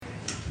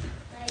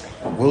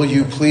Will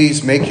you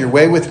please make your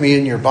way with me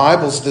in your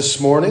Bibles this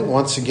morning,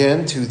 once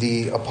again, to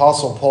the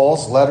Apostle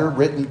Paul's letter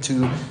written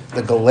to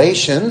the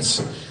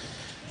Galatians,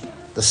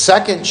 the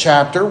second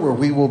chapter, where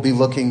we will be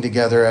looking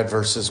together at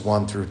verses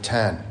 1 through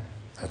 10.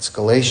 That's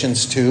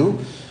Galatians 2,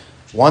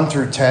 1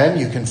 through 10.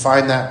 You can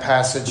find that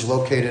passage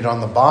located on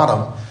the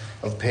bottom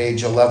of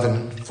page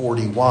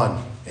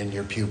 1141 in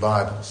your pew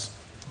Bibles.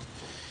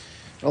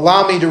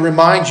 Allow me to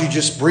remind you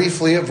just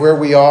briefly of where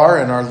we are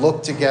in our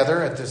look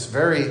together at this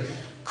very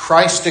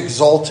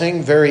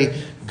Christ-exalting, very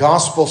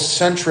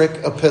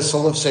gospel-centric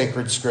epistle of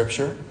sacred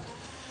Scripture.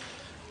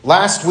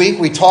 Last week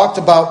we talked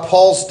about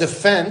Paul's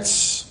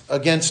defense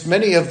against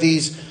many of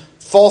these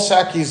false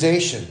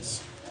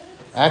accusations.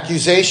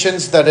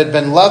 Accusations that had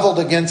been leveled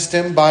against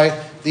him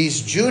by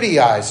these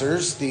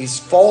Judaizers, these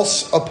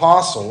false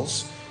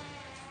apostles,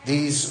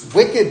 these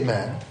wicked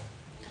men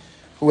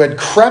who had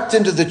crept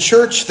into the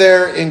church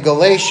there in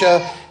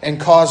Galatia and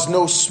caused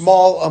no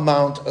small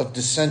amount of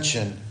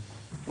dissension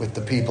with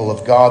the people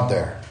of God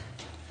there.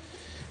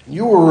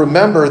 You will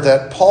remember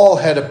that Paul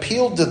had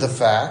appealed to the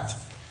fact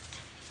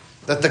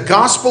that the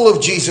gospel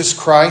of Jesus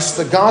Christ,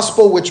 the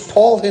gospel which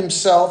Paul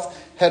himself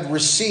had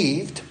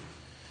received,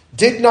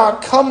 did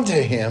not come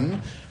to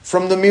him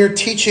from the mere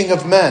teaching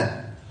of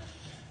men,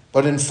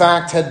 but in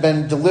fact had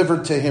been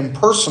delivered to him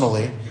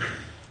personally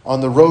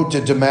on the road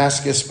to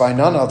Damascus by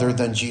none other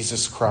than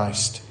Jesus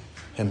Christ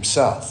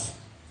himself.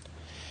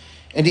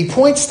 And he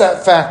points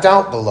that fact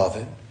out,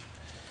 beloved,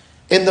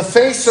 in the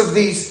face of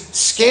these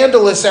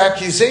scandalous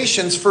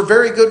accusations for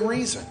very good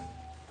reason.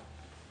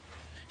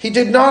 He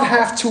did not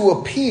have to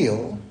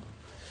appeal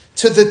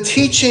to the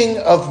teaching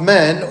of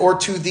men or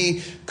to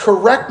the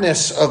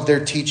correctness of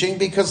their teaching,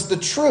 because the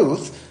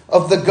truth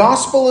of the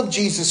gospel of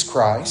Jesus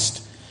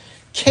Christ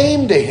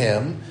came to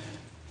him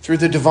through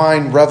the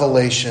divine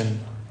revelation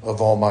of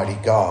Almighty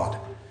God,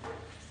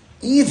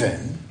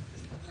 even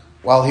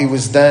while he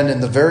was then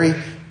in the very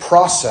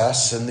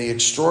process and the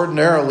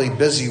extraordinarily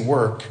busy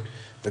work,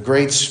 the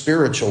great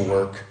spiritual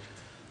work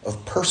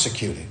of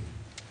persecuting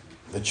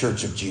the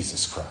Church of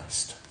Jesus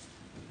Christ.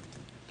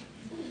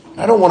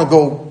 I don't want to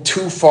go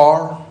too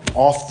far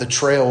off the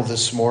trail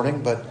this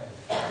morning, but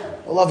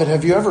beloved,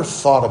 have you ever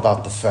thought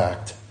about the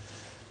fact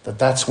that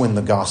that's when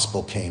the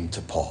gospel came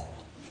to Paul?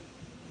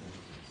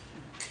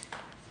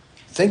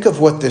 Think of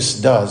what this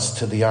does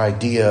to the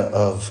idea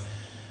of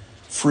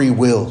free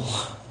will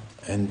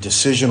and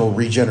decisional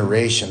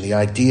regeneration, the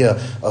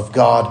idea of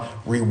God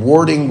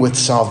rewarding with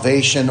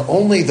salvation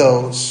only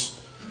those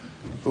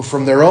who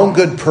from their own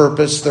good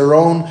purpose, their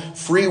own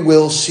free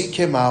will, seek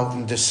him out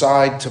and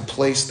decide to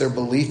place their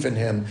belief in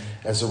him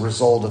as a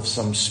result of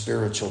some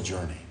spiritual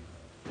journey.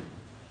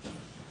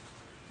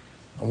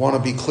 I want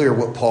to be clear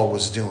what Paul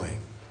was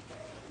doing.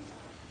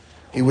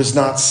 He was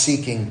not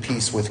seeking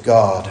peace with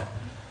God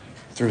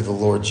through the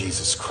Lord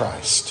Jesus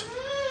Christ.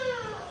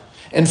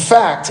 In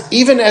fact,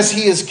 even as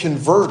he is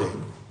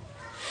converting,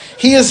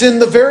 he is in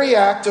the very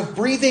act of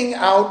breathing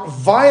out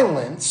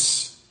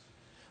violence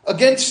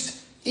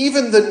against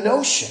even the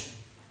notion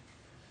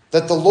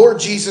that the Lord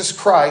Jesus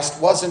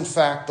Christ was in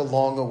fact the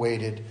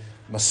long-awaited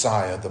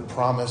Messiah, the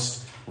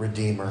promised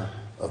Redeemer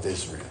of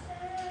Israel.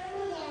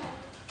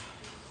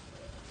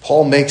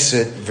 Paul makes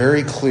it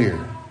very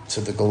clear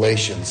to the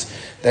Galatians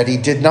that he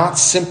did not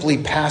simply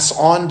pass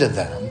on to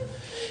them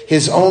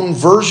his own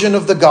version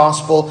of the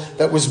gospel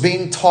that was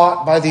being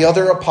taught by the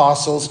other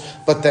apostles,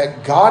 but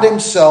that God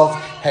himself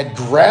had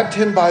grabbed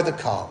him by the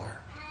collar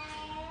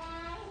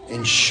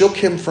and shook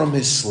him from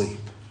his sleep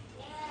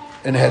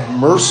and had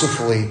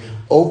mercifully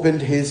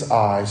opened his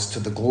eyes to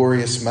the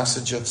glorious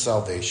message of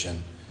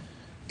salvation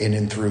in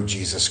and through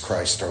Jesus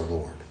Christ our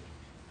Lord.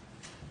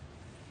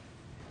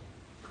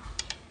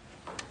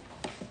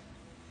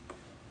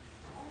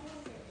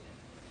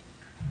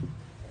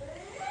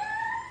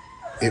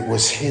 It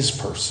was his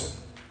person.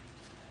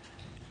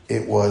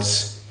 It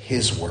was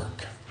his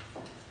work.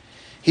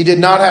 He did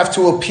not have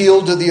to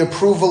appeal to the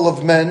approval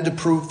of men to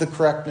prove the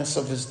correctness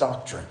of his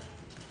doctrine.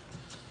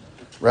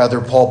 Rather,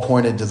 Paul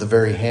pointed to the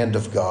very hand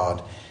of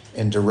God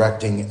in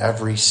directing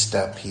every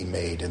step he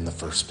made in the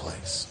first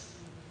place.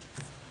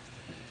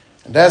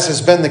 And as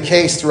has been the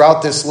case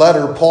throughout this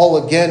letter,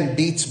 Paul again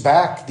beats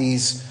back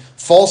these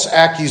false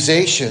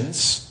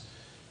accusations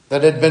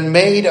that had been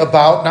made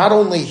about not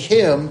only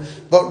him,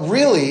 but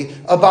really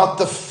about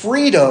the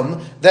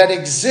freedom that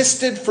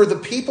existed for the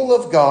people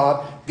of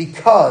God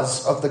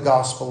because of the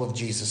gospel of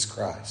Jesus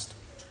Christ.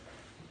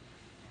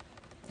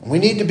 We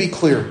need to be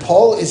clear.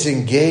 Paul is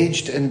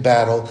engaged in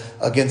battle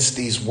against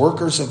these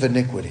workers of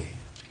iniquity,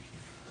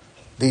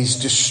 these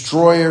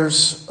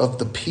destroyers of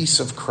the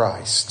peace of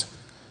Christ,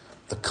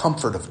 the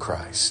comfort of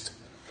Christ,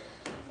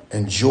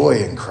 and joy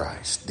in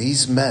Christ.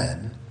 These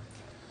men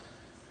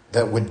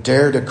that would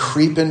dare to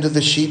creep into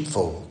the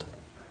sheepfold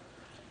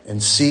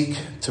and seek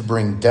to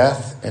bring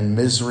death and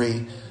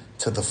misery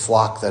to the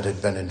flock that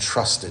had been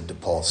entrusted to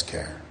Paul's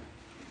care.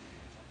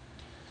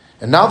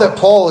 And now that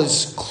Paul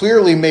has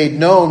clearly made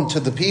known to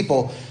the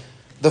people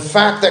the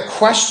fact that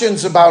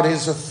questions about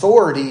his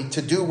authority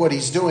to do what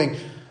he's doing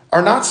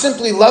are not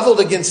simply leveled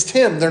against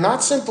him. They're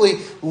not simply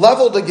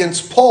leveled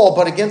against Paul,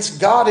 but against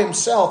God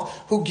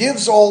himself, who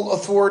gives all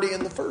authority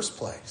in the first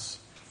place.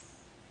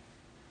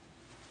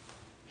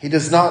 He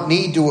does not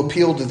need to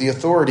appeal to the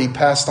authority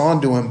passed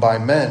on to him by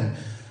men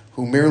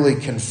who merely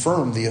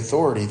confirm the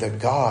authority that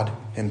God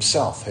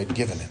himself had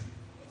given him.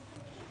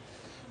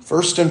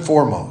 First and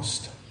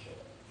foremost,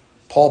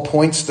 Paul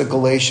points the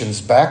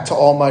Galatians back to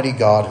Almighty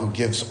God who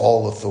gives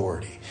all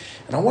authority.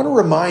 And I want to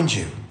remind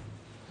you,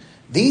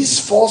 these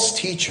false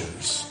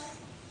teachers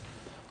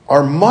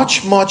are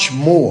much, much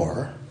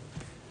more,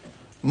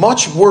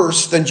 much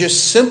worse than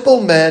just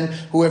simple men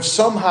who have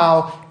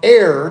somehow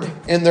erred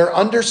in their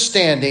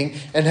understanding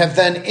and have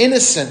then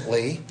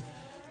innocently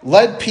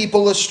led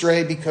people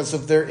astray because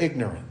of their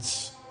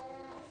ignorance.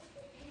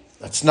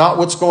 That's not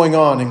what's going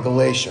on in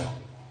Galatia.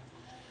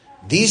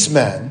 These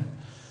men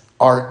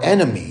are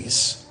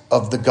enemies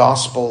of the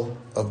gospel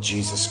of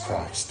Jesus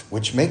Christ,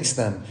 which makes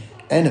them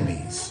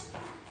enemies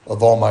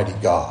of Almighty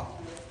God.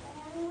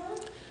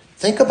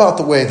 Think about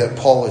the way that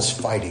Paul is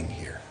fighting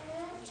here.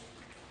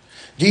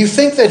 Do you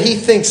think that he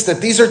thinks that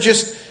these are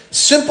just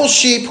simple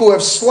sheep who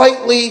have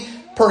slightly,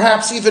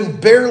 perhaps even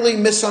barely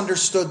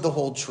misunderstood the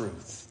whole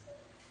truth?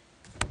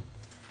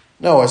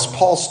 No, as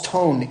Paul's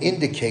tone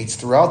indicates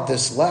throughout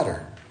this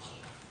letter,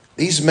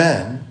 these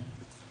men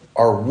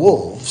are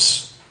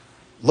wolves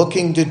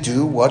looking to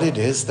do what it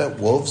is that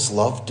wolves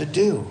love to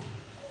do,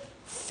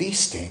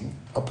 feasting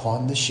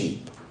upon the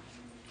sheep.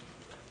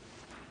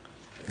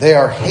 They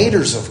are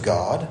haters of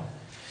God,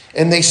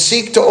 and they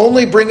seek to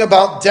only bring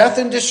about death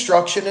and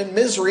destruction and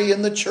misery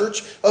in the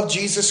church of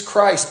Jesus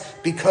Christ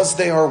because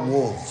they are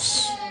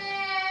wolves.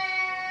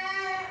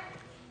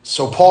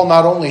 So Paul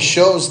not only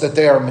shows that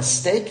they are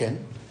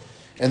mistaken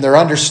in their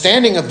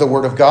understanding of the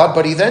Word of God,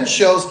 but he then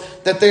shows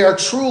that they are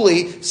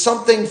truly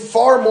something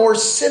far more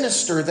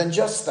sinister than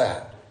just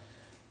that.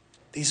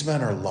 These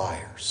men are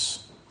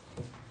liars.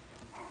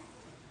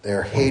 They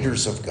are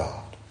haters of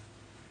God.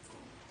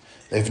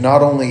 They've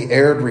not only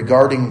erred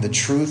regarding the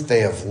truth, they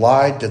have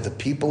lied to the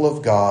people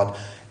of God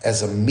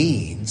as a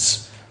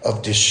means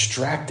of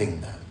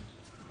distracting them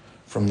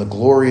from the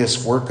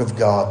glorious work of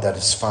God that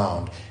is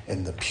found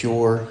in the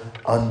pure,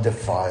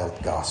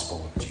 undefiled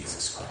gospel of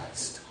Jesus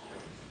Christ.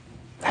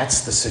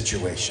 That's the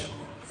situation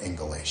in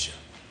Galatia.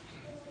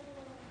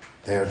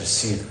 They are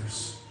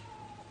deceivers,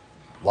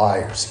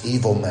 liars,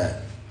 evil men.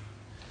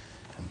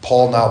 And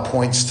Paul now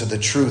points to the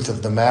truth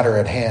of the matter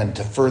at hand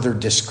to further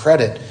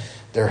discredit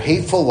their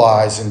hateful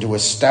lies and to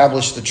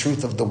establish the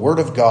truth of the Word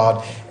of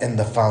God and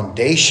the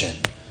foundation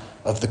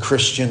of the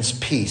Christian's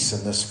peace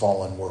in this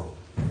fallen world,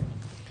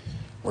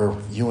 where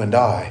you and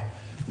I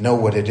know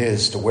what it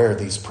is to wear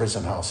these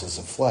prison houses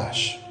of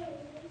flesh.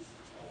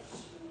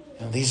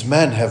 And these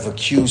men have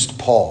accused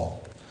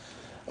Paul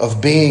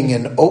of being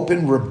in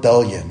open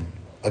rebellion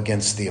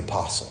against the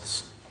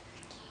apostles.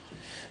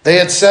 They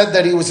had said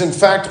that he was in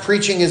fact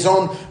preaching his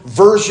own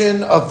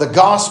version of the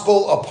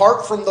gospel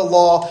apart from the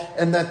law,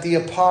 and that the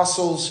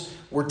apostles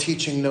were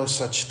teaching no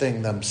such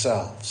thing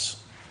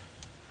themselves.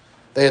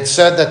 They had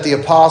said that the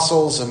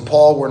apostles and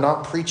Paul were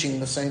not preaching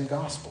the same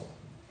gospel,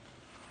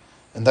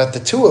 and that the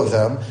two of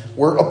them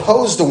were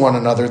opposed to one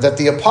another, that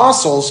the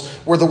apostles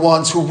were the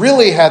ones who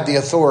really had the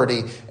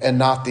authority and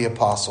not the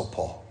apostle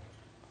Paul.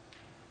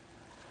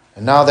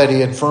 And now that he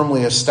had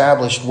firmly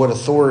established what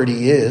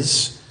authority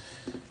is,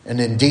 and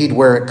indeed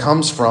where it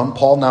comes from,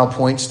 Paul now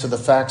points to the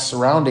facts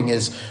surrounding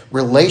his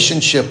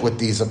relationship with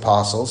these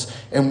apostles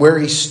and where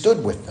he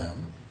stood with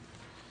them,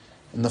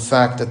 and the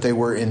fact that they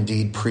were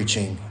indeed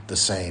preaching the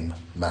same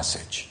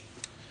message.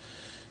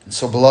 And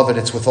so, beloved,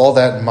 it's with all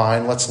that in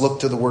mind, let's look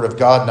to the Word of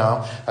God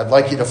now. I'd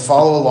like you to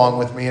follow along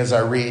with me as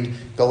I read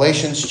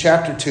Galatians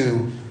chapter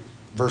 2,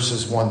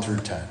 verses 1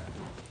 through 10.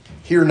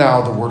 Hear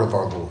now the word of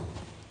our Lord.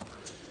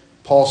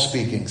 Paul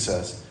speaking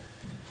says,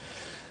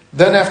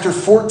 "Then after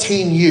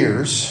 14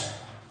 years,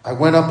 I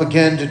went up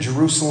again to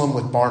Jerusalem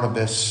with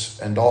Barnabas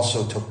and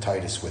also took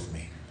Titus with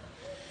me.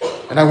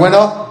 And I went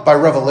up by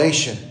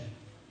revelation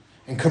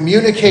and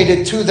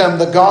communicated to them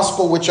the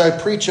gospel which I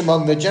preach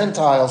among the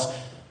Gentiles,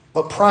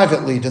 but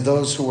privately to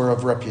those who were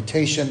of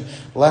reputation,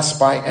 lest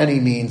by any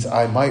means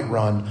I might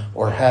run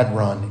or had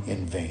run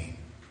in vain.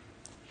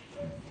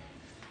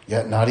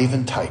 Yet not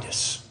even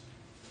Titus,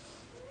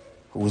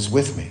 who was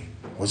with me,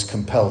 was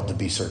compelled to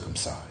be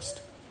circumcised.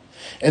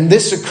 And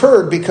this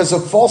occurred because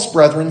of false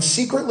brethren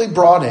secretly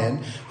brought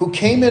in, who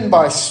came in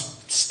by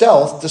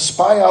stealth to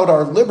spy out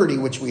our liberty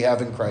which we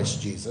have in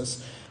Christ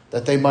Jesus,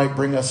 that they might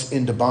bring us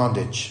into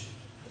bondage,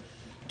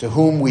 to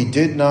whom we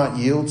did not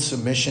yield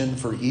submission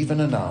for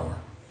even an hour,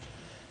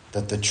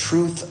 that the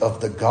truth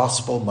of the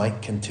gospel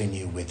might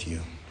continue with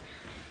you.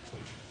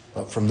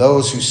 But from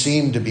those who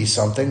seemed to be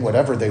something,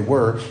 whatever they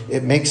were,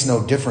 it makes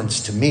no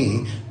difference to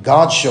me.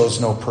 God shows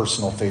no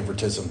personal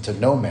favoritism to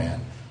no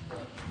man.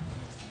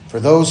 For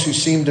those who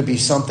seemed to be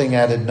something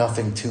added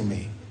nothing to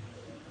me.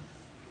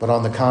 But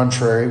on the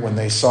contrary, when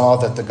they saw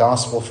that the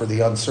gospel for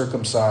the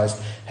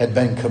uncircumcised had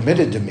been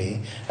committed to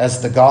me,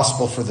 as the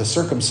gospel for the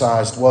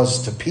circumcised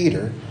was to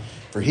Peter,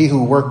 For he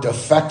who worked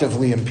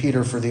effectively in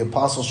Peter for the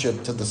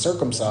apostleship to the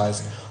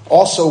circumcised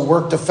also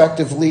worked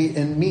effectively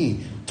in me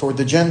toward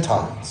the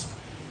Gentiles.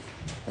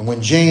 And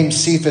when James,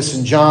 Cephas,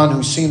 and John,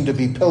 who seemed to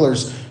be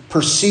pillars,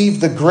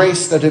 perceived the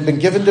grace that had been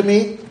given to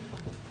me,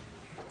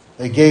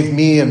 they gave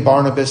me and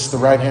Barnabas the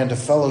right hand of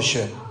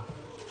fellowship,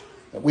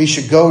 that we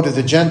should go to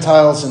the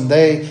Gentiles and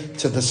they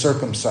to the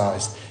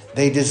circumcised.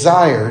 They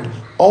desired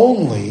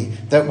only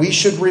that we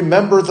should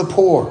remember the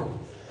poor,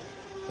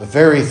 the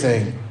very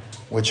thing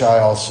which I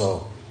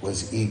also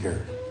was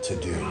eager to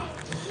do.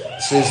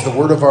 This is the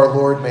word of our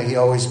Lord. May he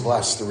always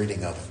bless the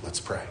reading of it. Let's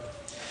pray.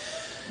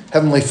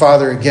 Heavenly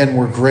Father, again,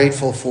 we're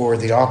grateful for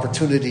the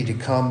opportunity to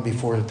come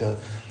before the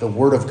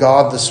word of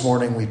God this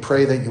morning. We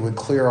pray that you would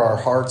clear our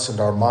hearts and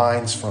our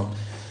minds from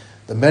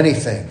the many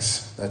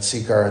things that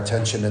seek our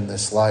attention in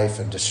this life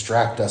and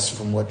distract us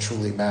from what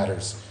truly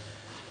matters.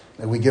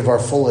 May we give our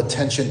full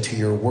attention to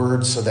your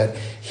word so that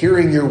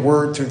hearing your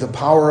word through the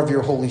power of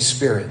your Holy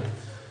Spirit,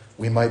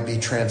 we might be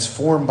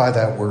transformed by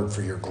that word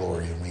for your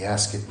glory. And we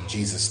ask it in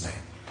Jesus'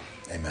 name.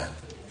 Amen.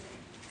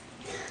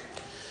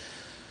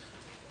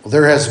 Well,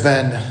 there has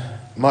been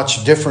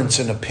much difference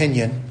in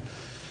opinion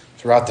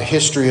throughout the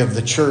history of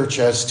the church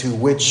as to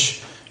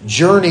which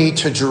journey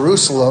to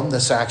Jerusalem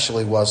this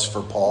actually was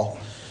for Paul,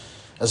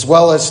 as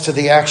well as to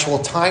the actual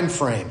time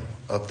frame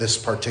of this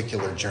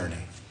particular journey.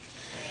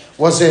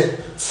 Was it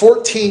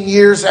 14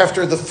 years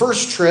after the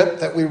first trip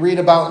that we read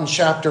about in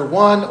chapter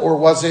 1, or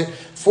was it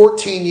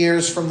 14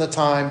 years from the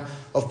time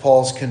of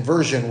Paul's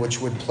conversion, which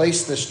would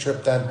place this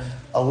trip then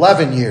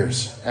 11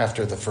 years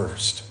after the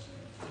first?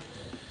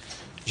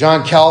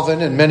 John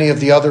Calvin and many of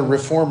the other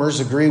reformers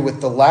agree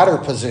with the latter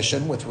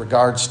position with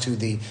regards to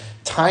the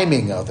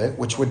timing of it,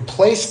 which would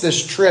place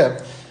this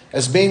trip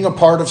as being a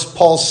part of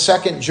Paul's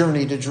second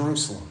journey to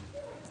Jerusalem.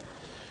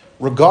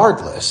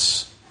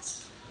 Regardless,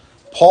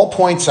 Paul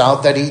points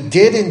out that he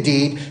did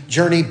indeed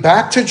journey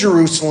back to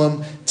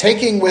Jerusalem,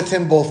 taking with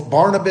him both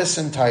Barnabas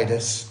and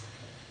Titus,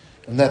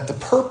 and that the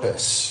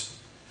purpose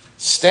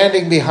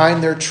standing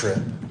behind their trip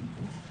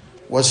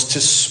was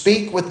to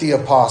speak with the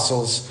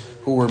apostles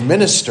who were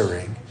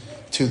ministering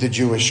to the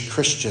Jewish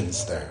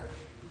Christians there.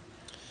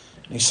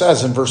 And he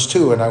says in verse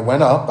 2, "And I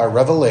went up by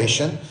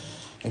revelation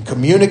and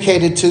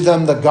communicated to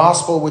them the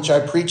gospel which I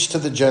preached to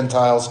the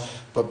Gentiles,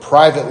 but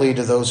privately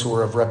to those who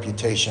were of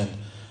reputation,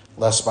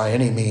 lest by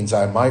any means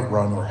I might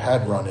run or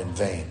had run in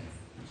vain."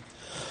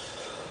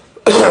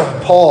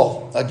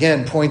 Paul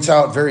again points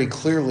out very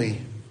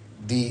clearly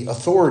the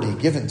authority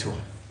given to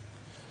him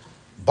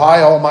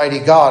by Almighty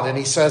God. And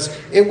he says,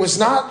 it was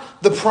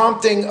not the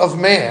prompting of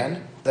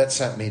man that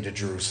sent me to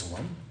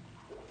Jerusalem,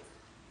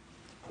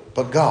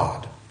 but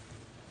God.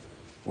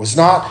 It was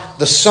not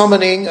the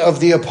summoning of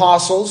the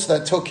apostles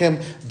that took him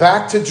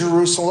back to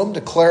Jerusalem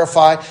to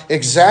clarify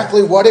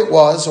exactly what it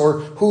was or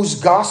whose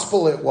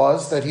gospel it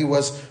was that he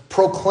was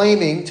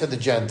proclaiming to the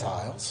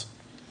Gentiles.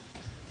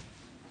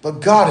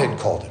 But God had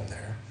called him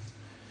there,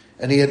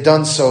 and he had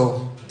done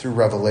so through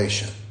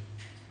revelation.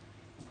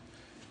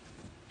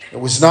 It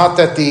was not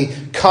that the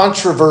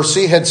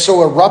controversy had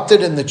so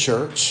erupted in the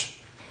church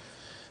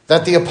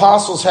that the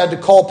apostles had to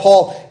call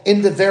Paul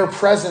into their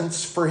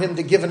presence for him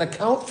to give an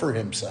account for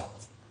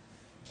himself,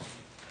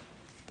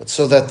 but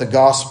so that the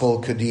gospel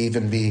could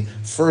even be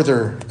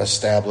further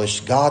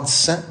established. God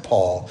sent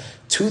Paul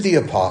to the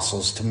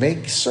apostles to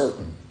make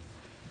certain,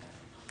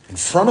 in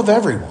front of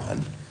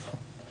everyone,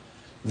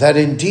 that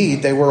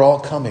indeed they were all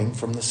coming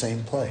from the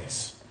same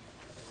place.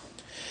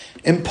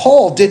 And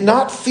Paul did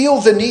not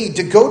feel the need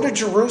to go to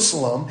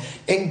Jerusalem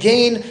and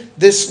gain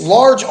this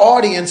large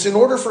audience in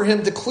order for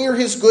him to clear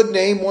his good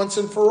name once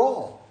and for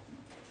all.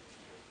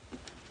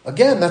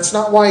 Again, that's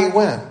not why he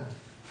went.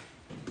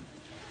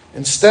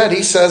 Instead,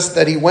 he says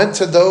that he went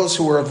to those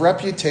who were of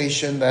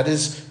reputation, that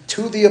is,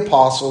 to the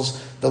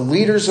apostles, the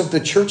leaders of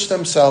the church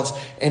themselves,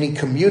 and he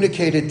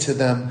communicated to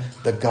them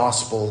the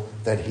gospel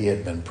that he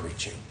had been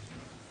preaching.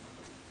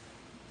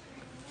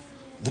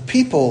 The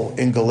people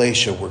in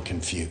Galatia were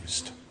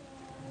confused.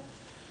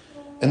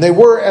 And they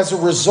were, as a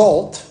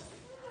result,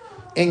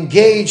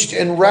 engaged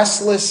in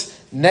restless,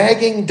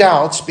 nagging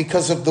doubts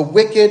because of the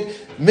wicked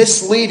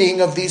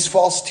misleading of these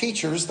false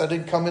teachers that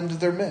had come into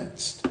their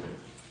midst.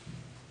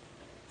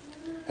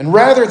 And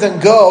rather than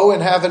go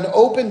and have an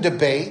open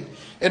debate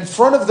in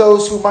front of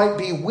those who might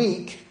be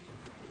weak,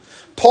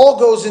 Paul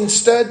goes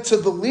instead to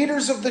the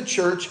leaders of the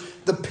church,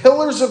 the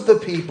pillars of the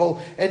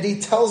people, and he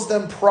tells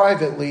them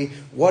privately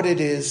what it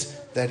is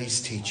that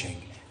he's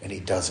teaching. And he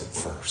does it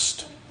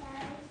first.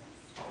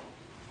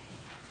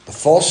 The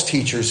false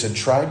teachers had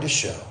tried to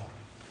show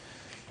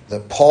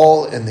that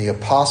Paul and the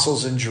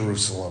apostles in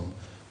Jerusalem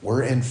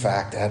were in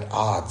fact at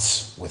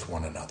odds with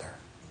one another.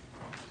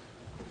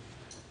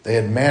 They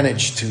had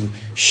managed to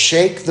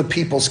shake the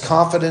people's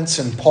confidence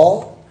in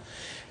Paul,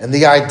 and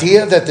the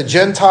idea that the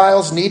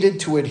Gentiles needed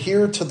to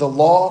adhere to the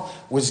law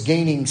was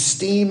gaining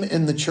steam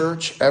in the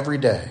church every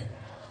day.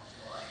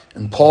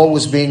 And Paul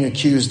was being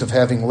accused of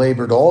having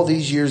labored all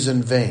these years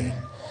in vain,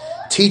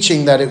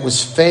 teaching that it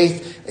was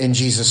faith in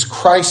Jesus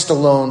Christ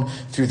alone,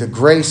 through the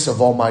grace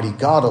of Almighty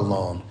God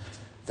alone,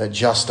 that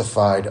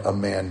justified a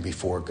man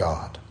before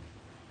God.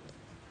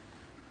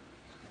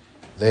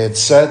 They had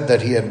said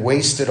that he had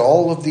wasted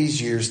all of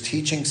these years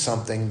teaching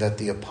something that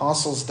the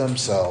apostles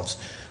themselves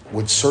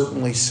would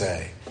certainly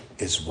say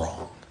is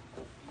wrong.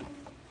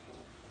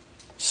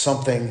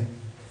 Something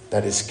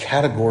that is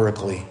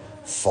categorically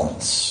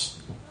false.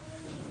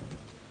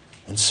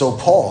 And so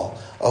Paul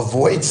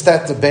avoids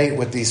that debate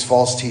with these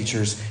false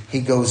teachers. He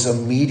goes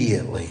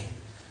immediately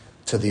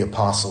to the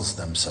apostles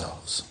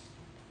themselves.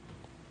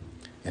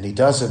 And he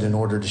does it in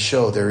order to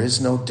show there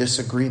is no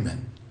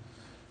disagreement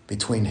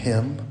between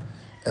him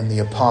and the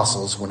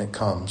apostles when it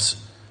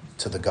comes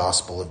to the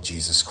gospel of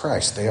Jesus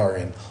Christ. They are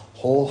in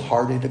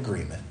wholehearted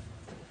agreement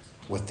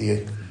with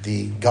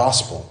the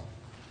gospel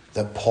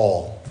that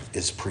Paul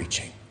is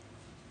preaching.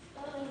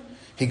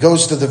 He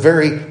goes to the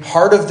very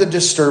heart of the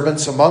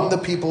disturbance among the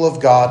people of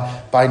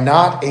God by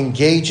not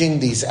engaging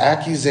these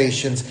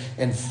accusations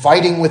and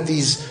fighting with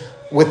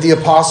the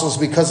apostles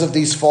because of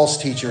these false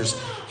teachers.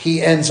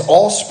 He ends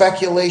all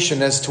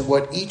speculation as to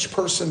what each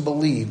person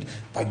believed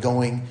by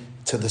going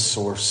to the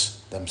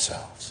source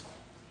themselves.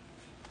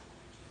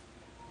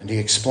 And he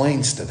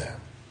explains to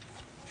them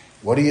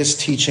what he is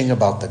teaching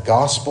about the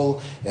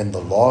gospel and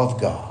the law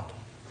of God.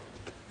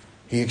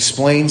 He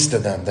explains to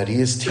them that he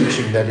is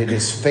teaching that it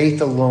is faith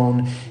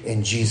alone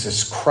in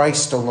Jesus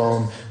Christ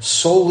alone,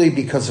 solely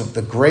because of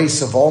the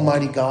grace of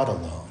Almighty God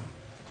alone,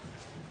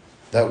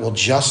 that will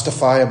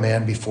justify a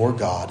man before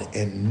God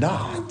and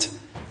not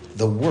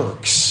the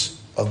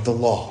works of the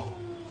law.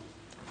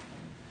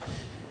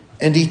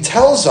 And he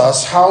tells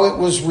us how it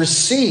was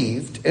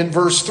received in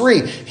verse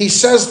 3. He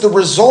says the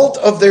result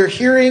of their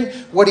hearing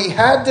what he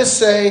had to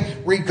say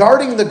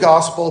regarding the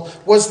gospel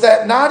was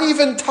that not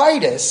even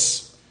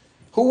Titus,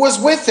 who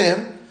was with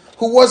him,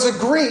 who was a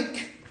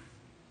Greek,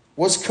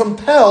 was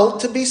compelled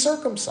to be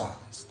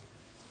circumcised.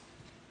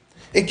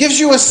 It gives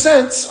you a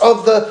sense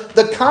of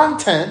the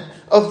content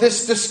of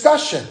this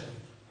discussion.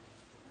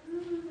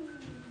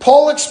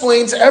 Paul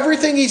explains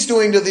everything he's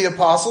doing to the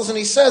apostles, and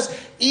he says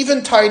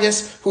even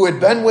Titus, who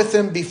had been with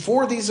him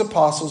before these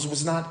apostles,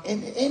 was not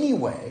in any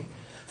way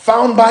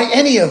found by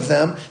any of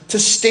them to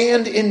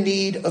stand in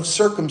need of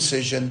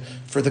circumcision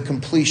for the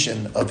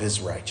completion of his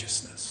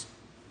righteousness.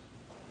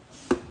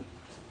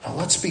 Now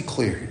let's be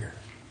clear here.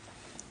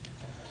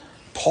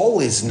 Paul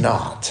is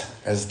not,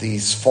 as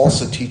these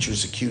false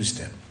teachers accused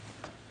him,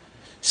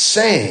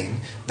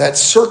 saying that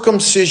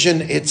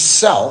circumcision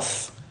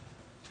itself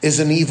is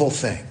an evil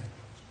thing.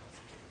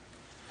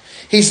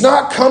 He's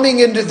not coming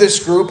into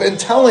this group and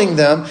telling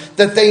them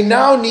that they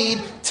now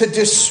need to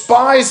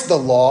despise the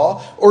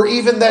law or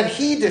even that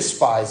he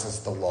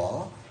despises the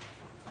law.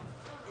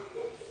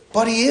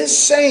 But he is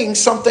saying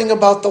something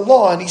about the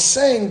law, and he's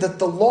saying that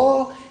the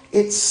law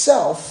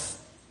itself,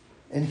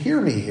 and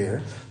hear me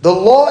here, the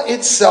law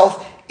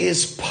itself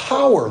is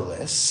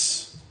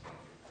powerless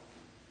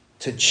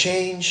to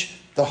change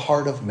the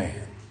heart of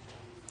man.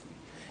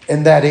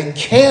 And that it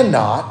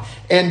cannot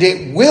and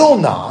it will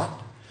not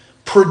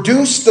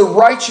produce the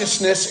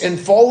righteousness in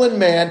fallen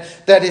man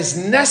that is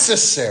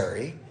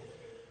necessary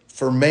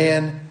for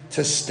man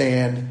to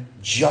stand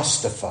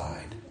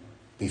justified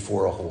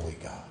before a holy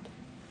God.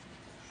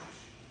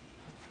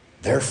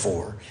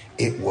 Therefore,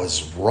 it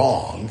was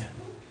wrong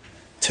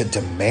to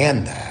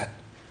demand that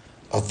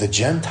of the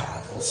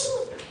Gentiles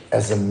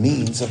as a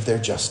means of their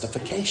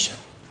justification.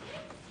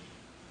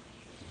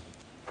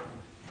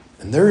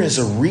 And there is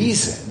a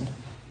reason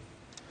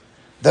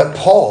that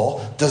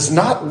Paul does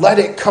not let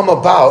it come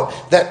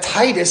about that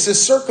Titus is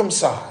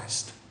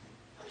circumcised.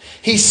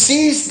 He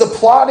sees the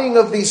plotting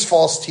of these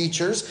false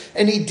teachers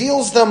and he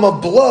deals them a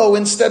blow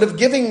instead of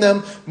giving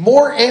them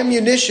more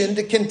ammunition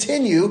to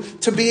continue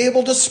to be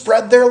able to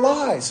spread their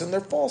lies and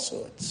their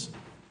falsehoods.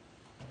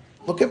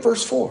 Look at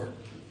verse 4.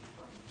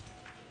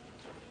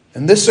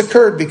 And this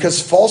occurred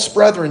because false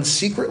brethren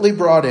secretly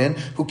brought in,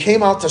 who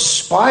came out to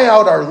spy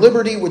out our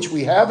liberty which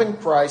we have in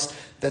Christ,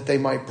 that they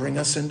might bring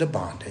us into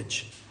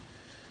bondage,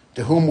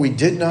 to whom we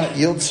did not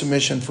yield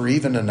submission for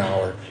even an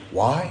hour.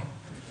 Why?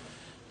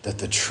 That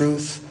the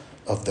truth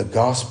of the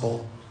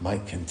gospel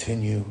might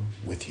continue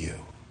with you.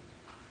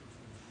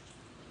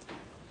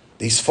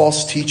 These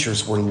false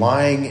teachers were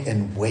lying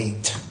in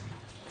wait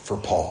for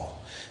Paul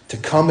to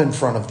come in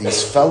front of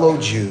these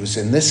fellow Jews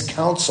in this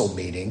council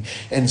meeting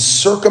and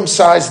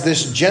circumcise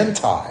this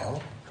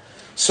Gentile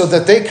so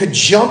that they could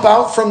jump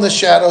out from the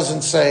shadows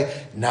and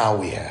say, now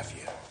we have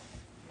you.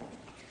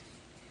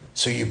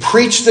 So you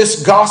preach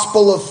this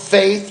gospel of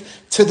faith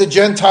to the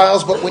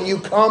Gentiles, but when you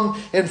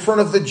come in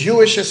front of the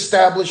Jewish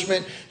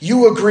establishment,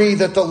 you agree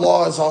that the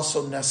law is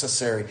also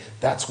necessary.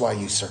 That's why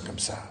you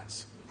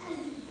circumcise.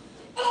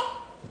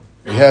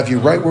 We have you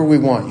right where we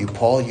want you,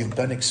 Paul. You've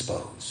been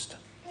exposed.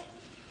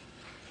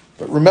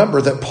 But remember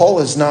that Paul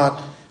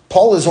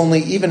is only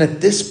even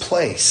at this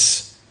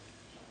place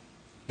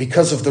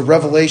because of the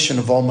revelation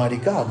of Almighty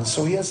God, and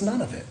so he has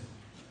none of it.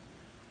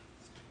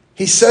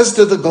 He says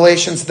to the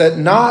Galatians that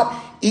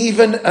not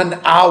even an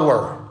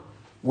hour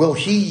will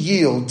he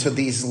yield to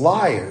these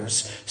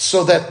liars,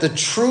 so that the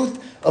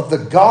truth of the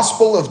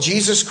gospel of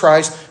Jesus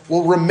Christ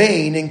will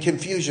remain in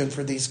confusion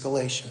for these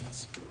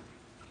Galatians.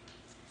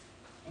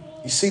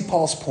 You see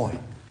Paul's point.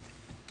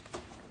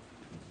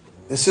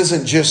 This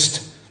isn't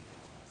just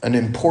an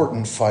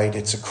important fight,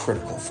 it's a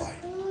critical fight.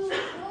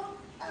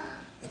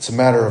 It's a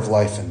matter of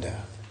life and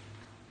death.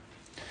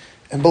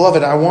 And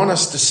beloved, I want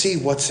us to see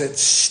what's at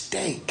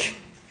stake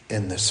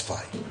in this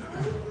fight.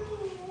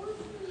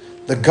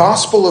 The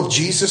gospel of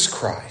Jesus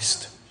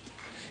Christ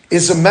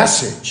is a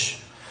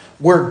message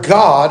where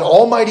God,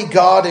 Almighty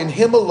God, and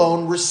Him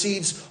alone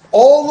receives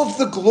all of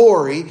the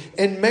glory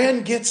and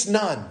man gets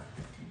none.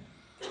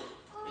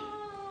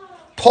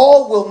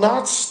 Paul will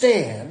not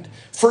stand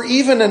for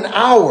even an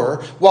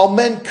hour while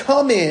men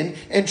come in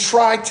and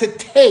try to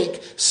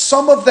take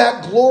some of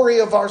that glory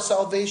of our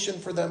salvation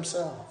for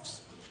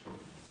themselves.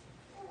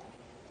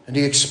 And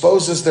he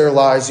exposes their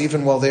lies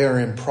even while they are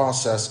in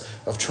process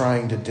of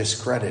trying to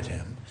discredit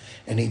him.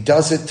 And he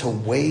does it to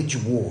wage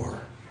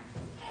war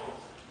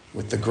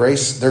with the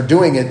grace. They're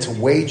doing it to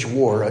wage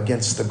war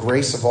against the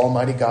grace of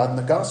Almighty God and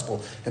the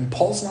gospel. And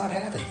Paul's not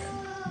having it.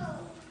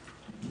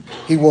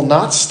 He will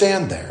not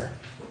stand there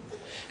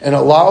and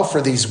allow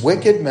for these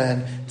wicked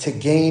men to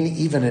gain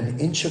even an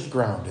inch of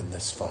ground in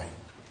this fight.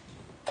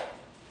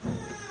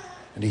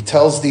 And he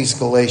tells these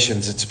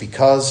Galatians it's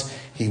because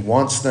he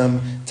wants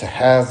them to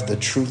have the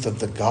truth of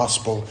the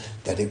gospel,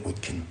 that it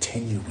would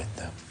continue with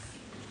them.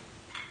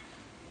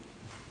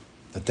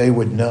 That they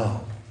would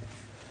know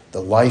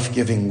the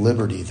life-giving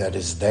liberty that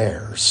is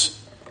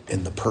theirs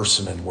in the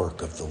person and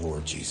work of the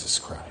Lord Jesus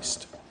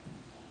Christ.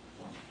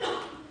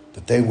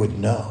 That they would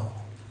know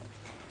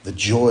the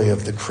joy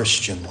of the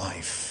Christian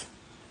life.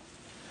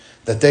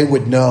 That they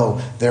would know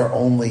their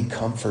only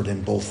comfort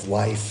in both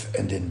life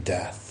and in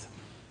death.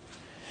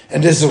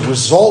 And as a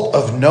result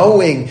of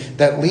knowing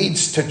that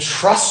leads to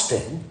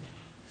trusting,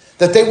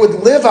 that they would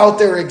live out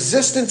their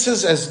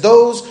existences as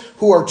those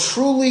who are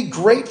truly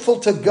grateful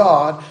to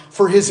God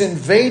for His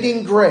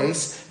invading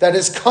grace that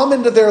has come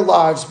into their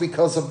lives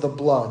because of the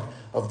blood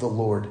of the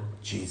Lord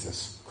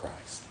Jesus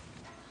Christ.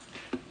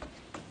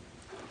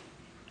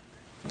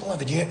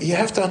 Beloved, you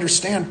have to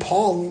understand,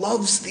 Paul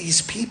loves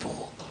these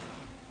people.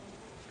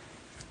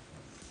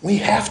 We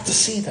have to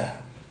see that.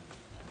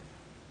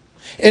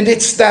 And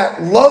it's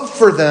that love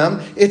for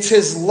them, it's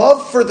his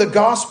love for the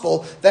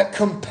gospel that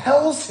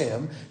compels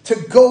him to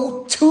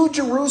go to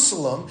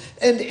Jerusalem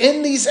and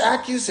end these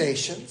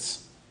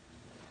accusations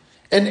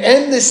and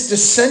end this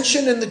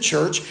dissension in the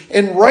church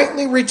and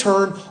rightly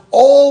return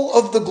all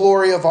of the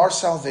glory of our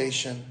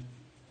salvation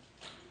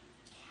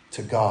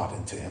to God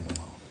and to Him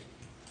alone.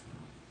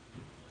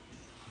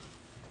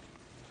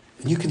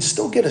 And you can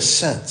still get a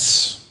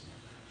sense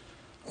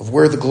of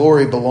where the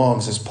glory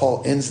belongs as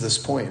Paul ends this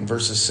point in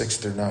verses 6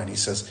 through 9. He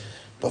says,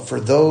 but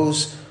for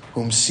those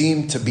whom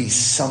seemed to be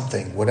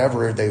something,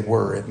 whatever they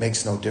were, it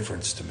makes no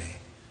difference to me.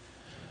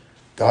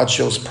 God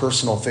shows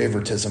personal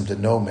favoritism to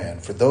no man.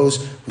 For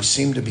those who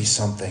seemed to be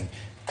something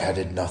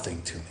added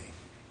nothing to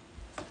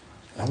me.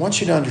 And I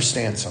want you to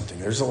understand something.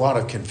 There's a lot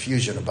of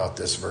confusion about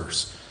this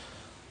verse.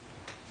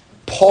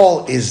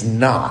 Paul is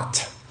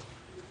not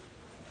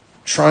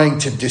trying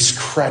to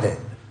discredit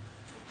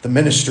the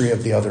ministry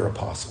of the other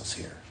apostles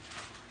here.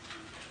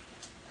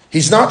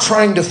 He's not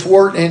trying to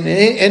thwart in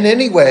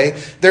any way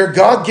their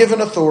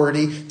God-given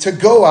authority to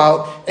go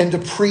out and to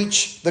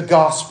preach the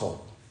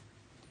gospel.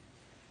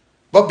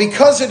 But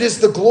because it is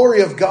the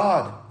glory of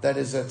God that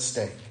is at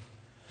stake,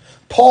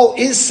 Paul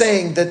is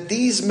saying that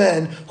these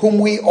men, whom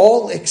we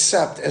all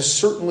accept as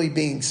certainly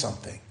being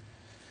something,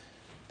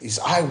 these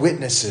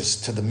eyewitnesses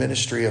to the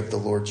ministry of the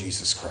Lord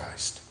Jesus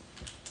Christ,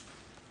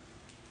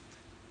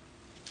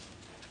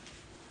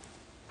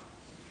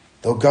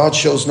 though God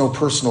shows no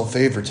personal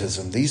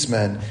favoritism, these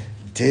men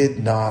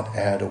did not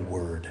add a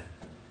word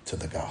to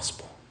the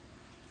gospel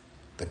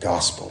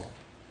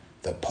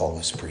that Paul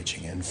is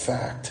preaching. In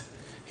fact,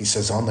 he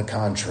says, on the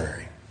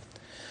contrary,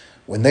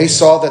 when they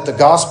saw that the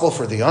gospel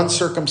for the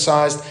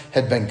uncircumcised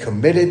had been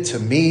committed to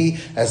me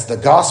as the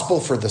gospel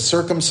for the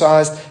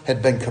circumcised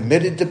had been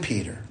committed to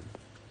Peter,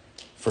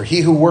 for he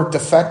who worked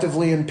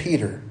effectively in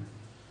Peter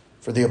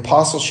for the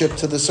apostleship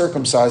to the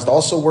circumcised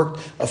also worked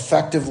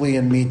effectively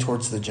in me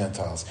towards the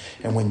Gentiles.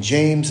 And when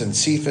James and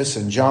Cephas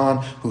and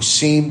John, who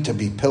seemed to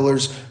be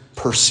pillars,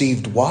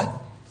 perceived what?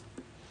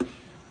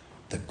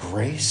 The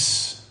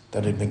grace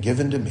that had been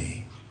given to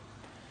me,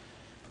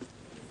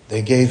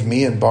 they gave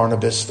me and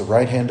Barnabas the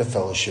right hand of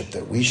fellowship,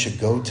 that we should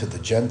go to the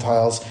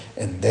Gentiles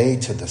and they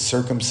to the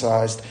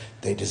circumcised.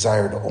 They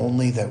desired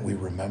only that we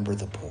remember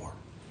the poor.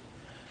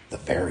 The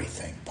very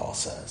thing, Paul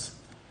says,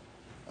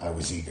 I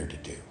was eager to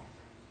do.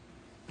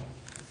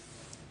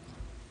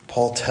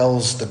 Paul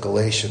tells the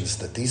Galatians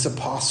that these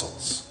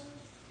apostles,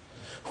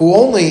 who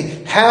only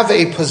have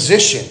a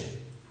position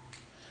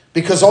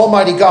because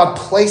Almighty God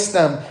placed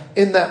them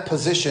in that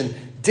position,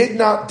 did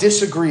not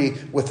disagree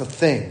with a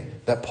thing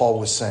that Paul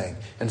was saying.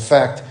 In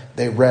fact,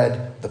 they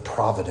read the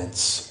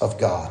providence of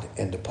God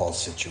into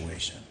Paul's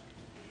situation.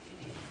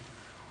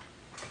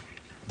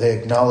 They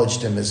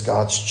acknowledged him as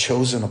God's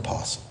chosen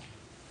apostle,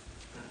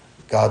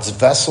 God's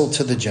vessel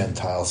to the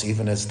Gentiles,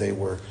 even as they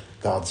were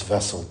God's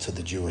vessel to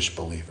the Jewish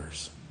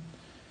believers.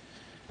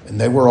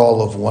 And they were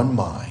all of one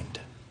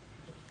mind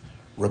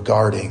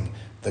regarding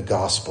the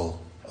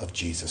gospel of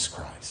Jesus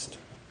Christ.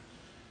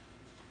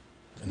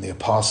 And the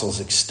apostles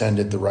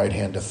extended the right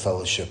hand of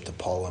fellowship to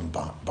Paul and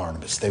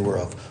Barnabas. They were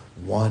of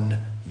one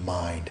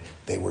mind.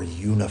 They were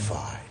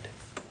unified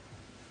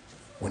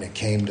when it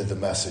came to the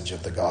message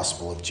of the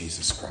gospel of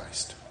Jesus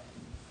Christ.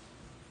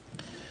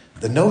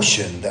 The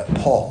notion that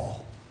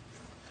Paul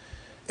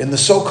and the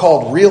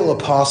so-called real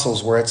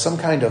apostles were at some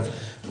kind of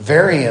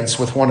variance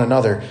with one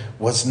another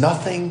was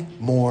nothing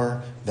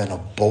more than a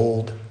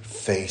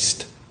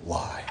bold-faced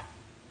lie.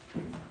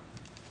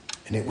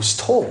 And it was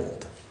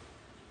told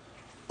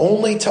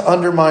only to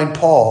undermine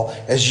Paul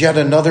as yet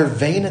another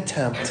vain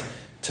attempt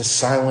to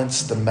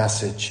silence the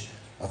message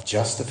of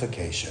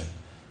justification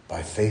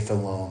by faith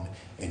alone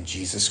in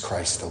Jesus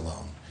Christ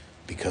alone,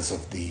 because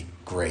of the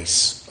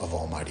grace of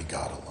Almighty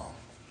God alone.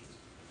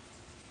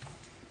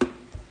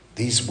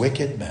 These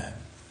wicked men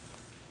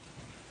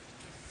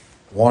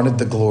wanted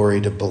the glory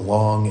to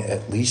belong,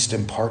 at least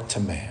in part, to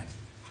man.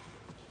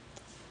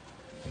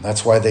 And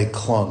that's why they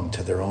clung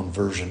to their own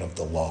version of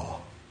the law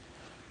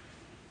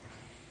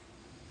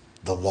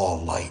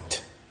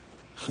light.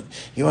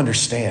 You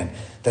understand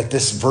that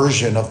this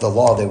version of the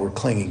law they were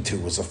clinging to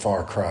was a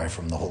far cry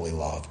from the holy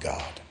law of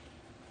God.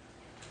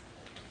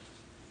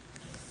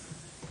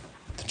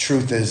 The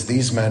truth is,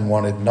 these men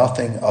wanted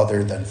nothing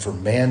other than for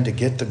man to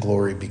get the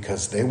glory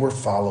because they were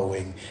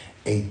following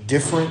a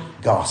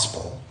different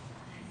gospel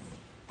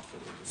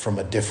from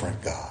a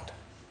different God.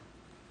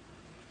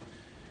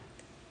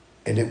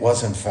 And it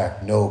was, in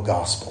fact, no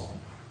gospel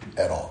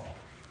at all.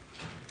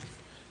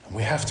 And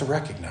we have to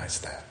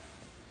recognize that.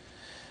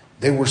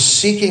 They were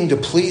seeking to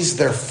please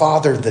their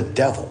father, the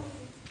devil,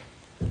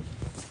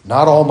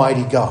 not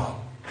Almighty God.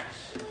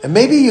 And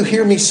maybe you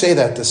hear me say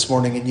that this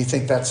morning and you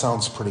think that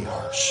sounds pretty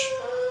harsh.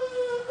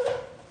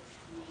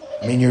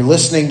 I mean, you're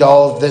listening to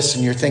all of this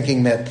and you're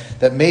thinking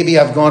that maybe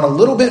I've gone a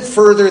little bit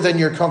further than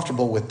you're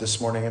comfortable with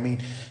this morning. I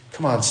mean,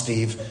 come on,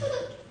 Steve.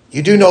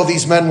 You do know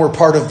these men were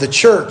part of the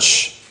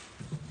church.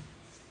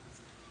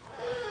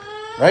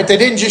 Right? They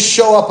didn't just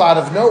show up out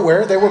of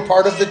nowhere. They were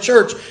part of the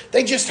church.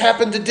 They just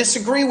happened to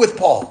disagree with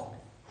Paul.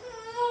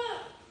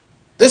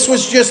 This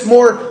was just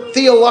more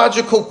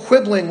theological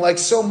quibbling, like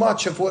so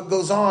much of what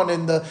goes on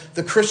in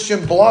the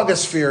Christian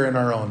blogosphere in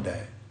our own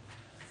day.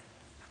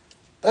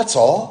 That's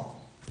all.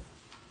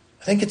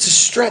 I think it's a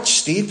stretch,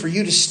 Steve, for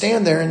you to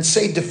stand there and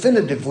say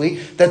definitively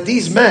that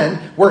these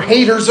men were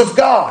haters of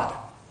God.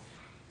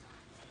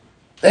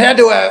 They had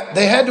to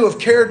have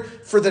cared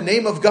for the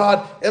name of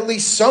God at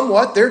least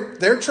somewhat.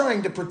 They're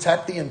trying to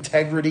protect the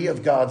integrity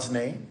of God's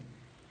name.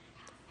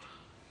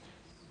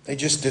 They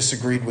just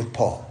disagreed with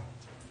Paul.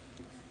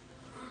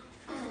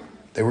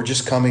 They were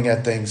just coming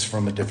at things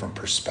from a different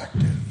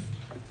perspective.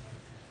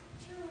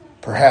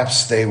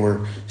 Perhaps they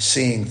were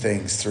seeing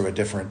things through a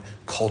different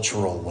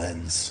cultural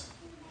lens.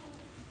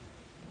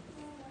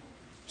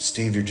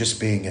 Steve, you're just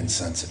being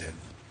insensitive.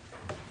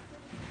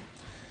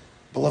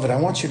 Beloved, I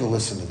want you to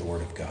listen to the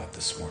Word of God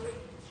this morning.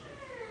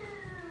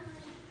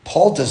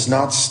 Paul does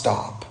not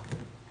stop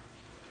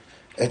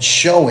at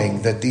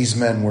showing that these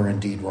men were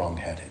indeed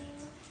wrong-headed.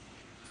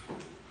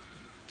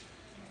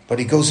 But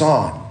he goes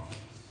on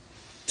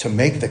to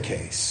make the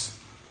case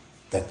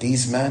that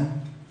these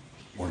men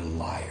were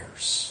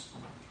liars.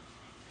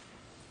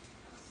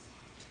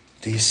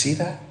 Do you see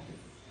that?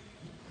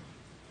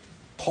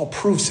 Paul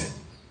proves it.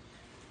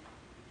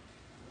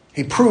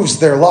 He proves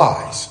their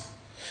lies.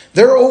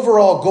 Their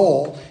overall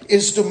goal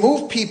is to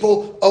move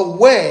people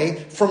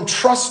away from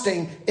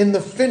trusting in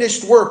the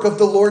finished work of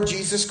the Lord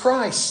Jesus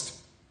Christ.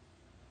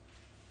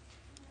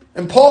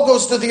 And Paul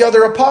goes to the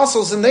other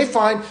apostles and they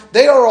find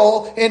they are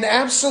all in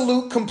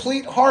absolute,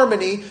 complete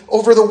harmony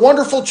over the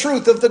wonderful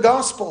truth of the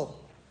gospel.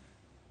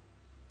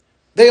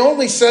 They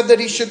only said that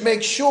he should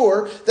make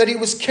sure that he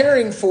was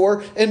caring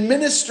for and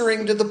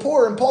ministering to the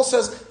poor. And Paul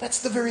says,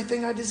 that's the very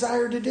thing I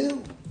desire to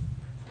do.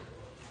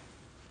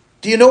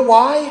 Do you know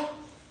why?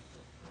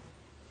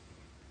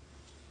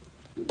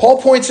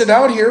 Paul points it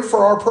out here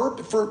for a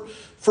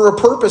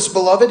purpose,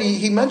 beloved.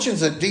 He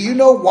mentions it. Do you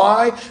know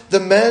why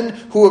the men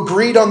who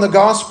agreed on the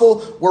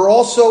gospel were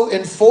also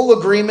in full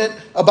agreement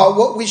about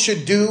what we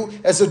should do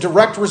as a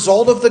direct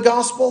result of the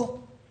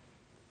gospel?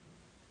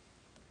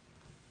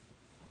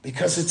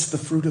 Because it's the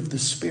fruit of the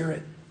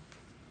Spirit.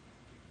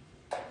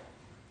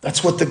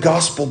 That's what the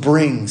gospel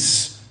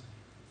brings.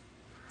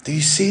 Do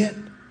you see it?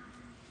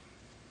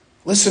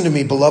 Listen to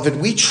me, beloved.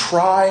 We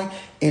try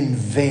in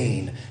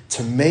vain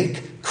to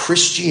make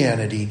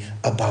Christianity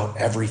about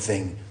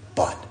everything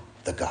but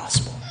the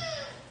gospel.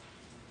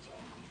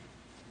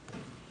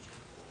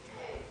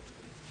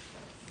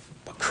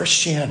 But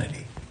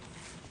Christianity,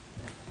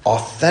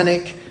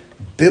 authentic,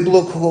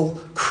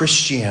 biblical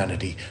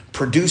Christianity,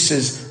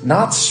 produces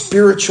not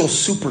spiritual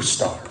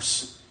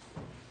superstars,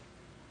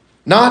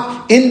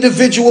 not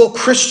individual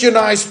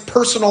Christianized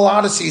personal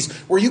odysseys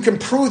where you can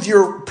prove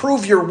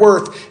your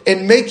worth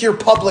and make your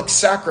public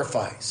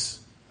sacrifice.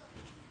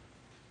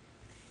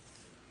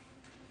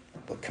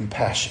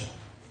 compassion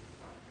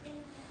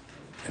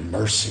and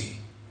mercy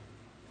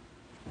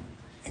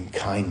and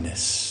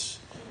kindness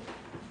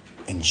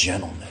and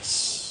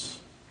gentleness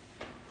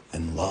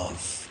and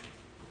love.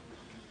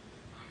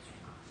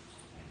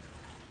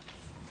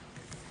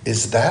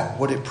 Is that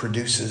what it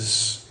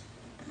produces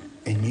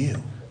in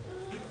you?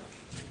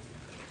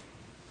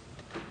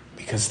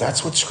 Because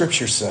that's what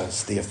Scripture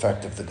says the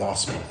effect of the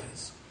gospel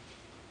is.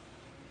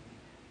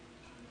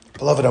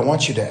 Beloved, I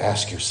want you to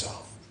ask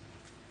yourself,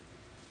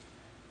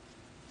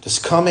 does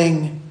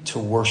coming to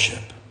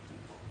worship,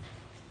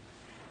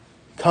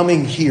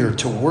 coming here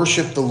to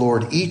worship the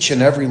Lord each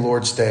and every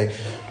Lord's Day,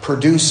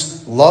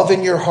 produce love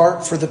in your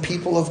heart for the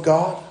people of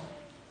God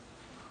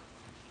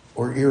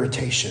or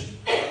irritation?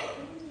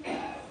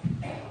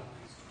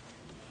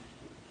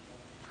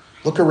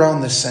 Look around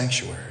this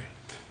sanctuary.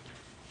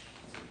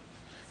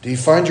 Do you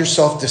find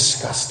yourself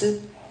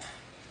disgusted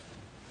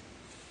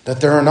that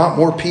there are not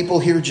more people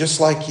here just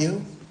like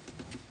you?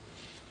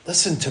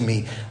 Listen to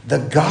me. The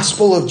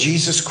gospel of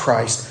Jesus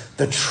Christ,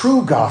 the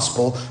true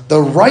gospel, the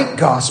right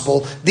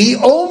gospel, the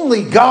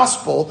only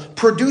gospel,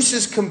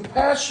 produces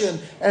compassion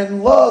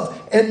and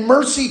love and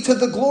mercy to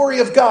the glory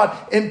of God.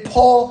 And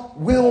Paul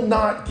will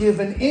not give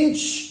an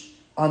inch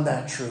on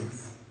that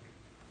truth.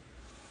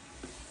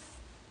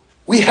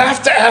 We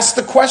have to ask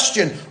the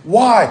question,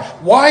 why?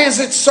 Why is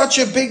it such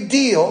a big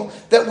deal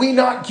that we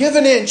not give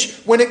an inch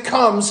when it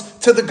comes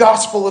to the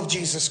gospel of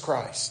Jesus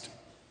Christ?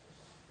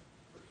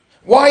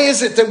 Why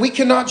is it that we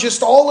cannot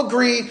just all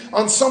agree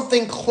on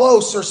something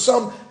close or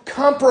some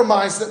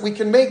compromise that we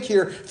can make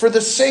here for the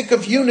sake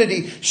of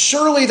unity?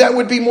 Surely that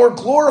would be more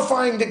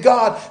glorifying to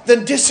God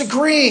than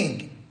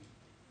disagreeing.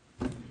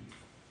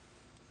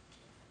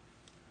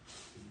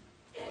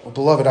 Well,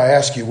 beloved, I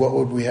ask you, what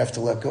would we have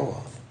to let go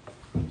of?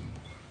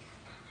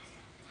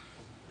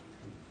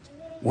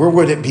 Where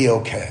would it be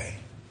okay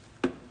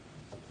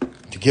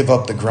to give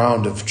up the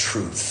ground of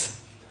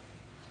truth?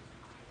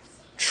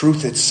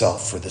 Truth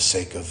itself for the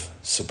sake of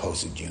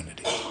supposed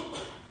unity.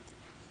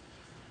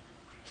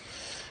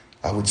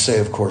 I would say,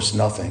 of course,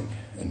 nothing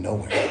and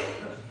nowhere.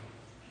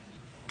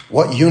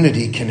 What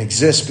unity can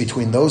exist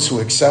between those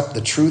who accept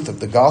the truth of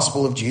the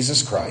gospel of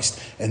Jesus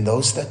Christ and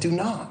those that do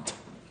not?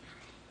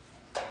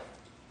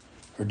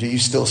 Or do you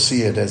still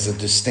see it as a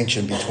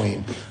distinction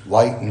between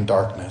light and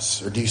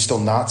darkness? Or do you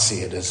still not see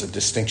it as a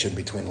distinction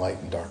between light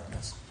and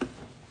darkness?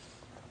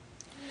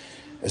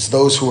 As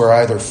those who are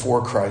either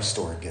for Christ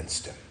or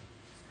against him.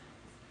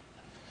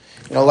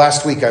 You know,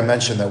 last week I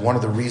mentioned that one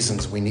of the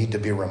reasons we need to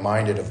be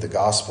reminded of the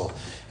gospel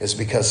is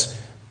because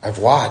I've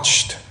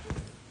watched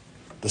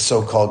the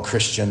so-called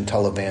Christian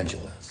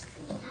televangelists.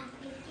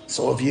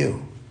 So have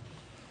you.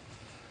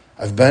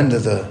 I've been to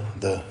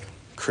the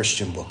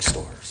Christian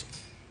bookstores.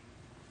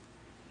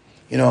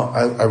 You know,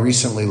 I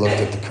recently looked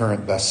at the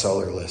current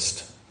bestseller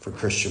list for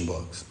Christian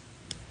books.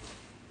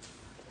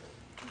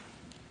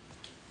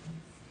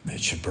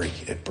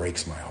 It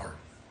breaks my heart.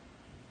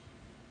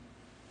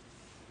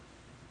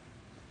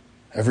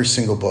 Every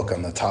single book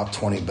on the top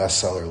 20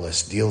 bestseller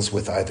list deals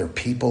with either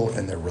people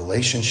and their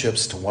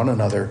relationships to one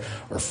another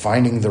or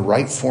finding the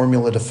right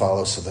formula to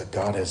follow so that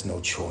God has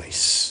no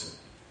choice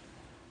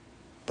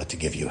but to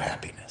give you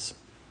happiness.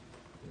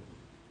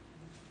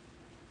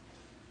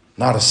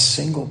 Not a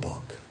single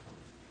book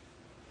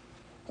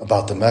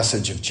about the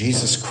message of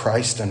Jesus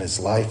Christ and his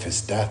life,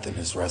 his death, and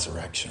his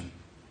resurrection.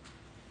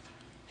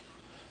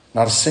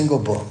 Not a single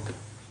book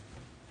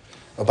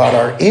about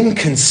our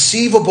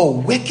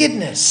inconceivable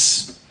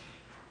wickedness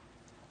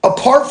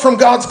apart from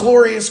God's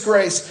glorious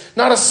grace.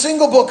 Not a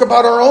single book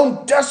about our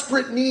own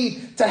desperate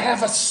need to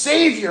have a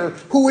Savior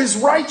who is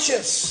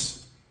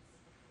righteous.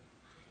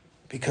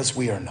 Because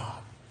we are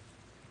not.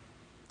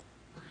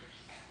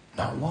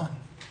 Not one.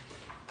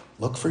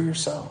 Look for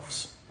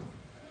yourselves.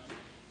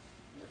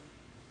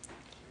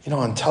 You know,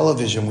 on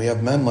television, we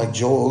have men like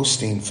Joel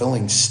Osteen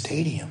filling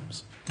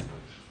stadiums.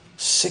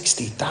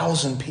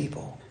 60,000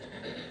 people.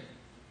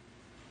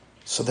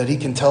 So that he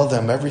can tell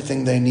them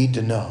everything they need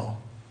to know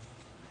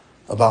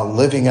about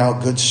living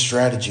out good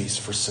strategies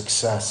for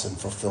success and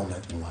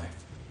fulfillment in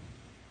life.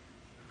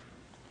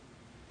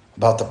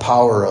 About the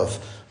power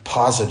of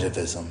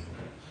positivism,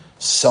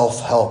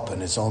 self-help,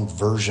 and his own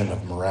version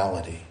of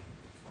morality.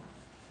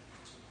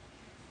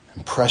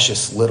 And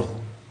precious little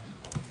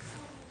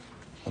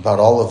about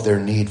all of their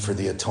need for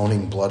the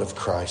atoning blood of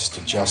Christ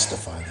to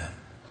justify them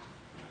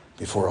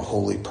before a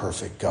holy,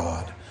 perfect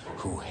God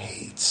who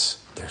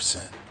hates their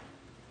sin.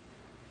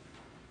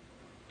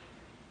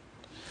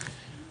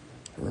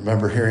 I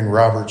remember hearing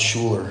Robert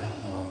Schuller,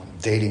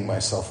 dating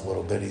myself a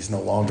little bit. He's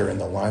no longer in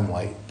the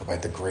limelight by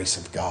the grace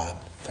of God.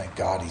 Thank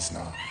God he's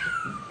not.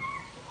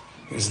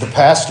 He was the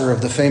pastor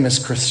of the famous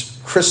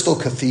Crystal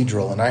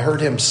Cathedral, and I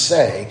heard him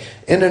say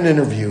in an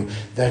interview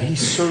that he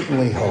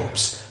certainly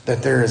hopes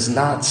that there is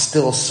not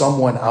still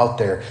someone out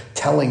there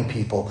telling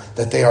people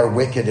that they are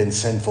wicked and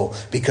sinful,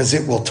 because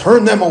it will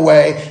turn them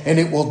away and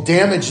it will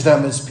damage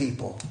them as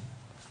people.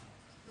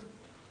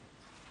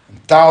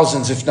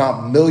 thousands, if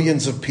not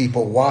millions of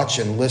people watch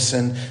and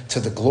listen to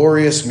the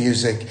glorious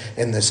music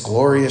in this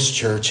glorious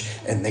church,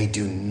 and they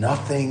do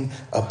nothing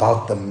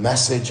about the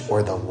message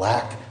or the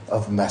lack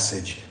of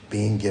message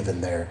being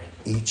given there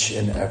each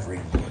and every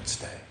Lord's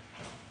Day.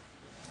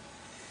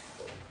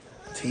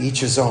 To each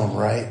his own,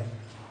 right?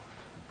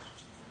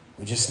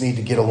 We just need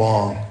to get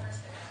along.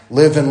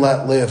 Live and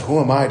let live. Who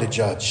am I to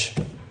judge?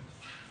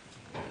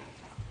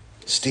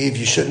 Steve,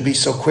 you shouldn't be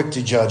so quick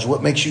to judge.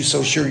 What makes you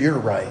so sure you're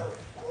right?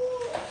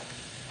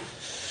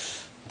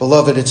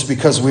 Beloved, it's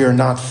because we are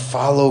not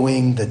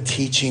following the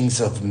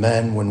teachings of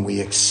men when we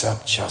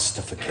accept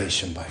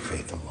justification by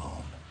faith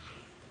alone.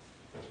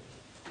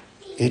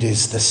 It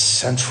is the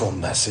central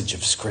message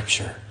of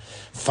Scripture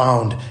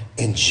found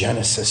in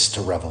Genesis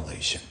to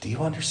Revelation. Do you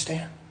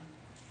understand?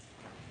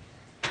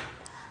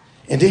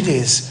 And it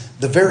is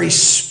the very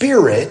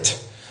Spirit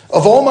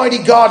of Almighty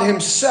God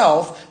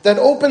himself that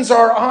opens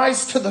our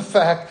eyes to the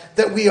fact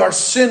that we are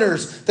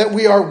sinners, that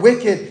we are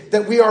wicked,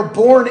 that we are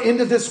born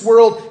into this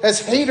world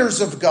as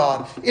haters of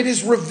God. It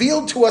is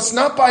revealed to us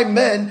not by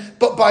men,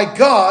 but by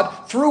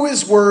God through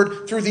his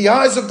word, through the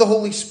eyes of the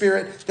Holy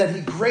Spirit that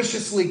he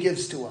graciously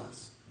gives to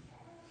us.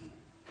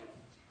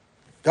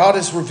 God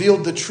has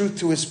revealed the truth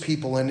to his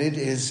people, and it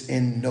is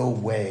in no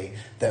way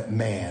that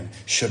man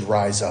should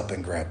rise up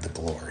and grab the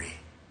glory.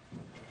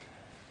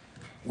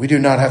 We do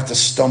not have to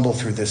stumble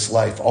through this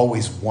life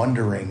always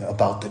wondering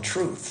about the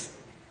truth.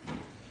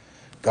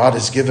 God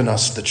has given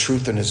us the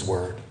truth in his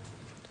word.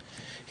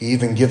 He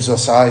even gives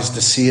us eyes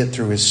to see it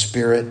through his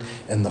Spirit,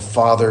 and the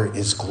Father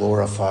is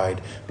glorified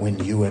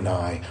when you and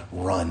I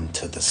run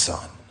to the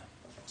Son.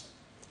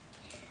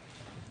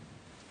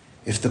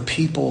 If the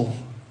people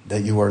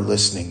that you are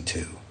listening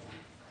to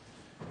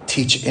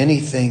teach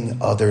anything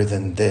other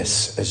than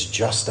this as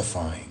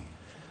justifying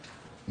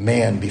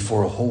man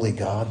before a holy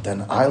God,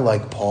 then I,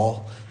 like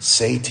Paul,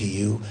 say to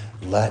you,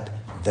 let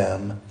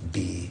them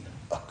be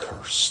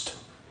accursed.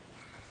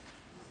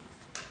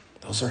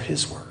 Those are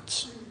his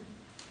words.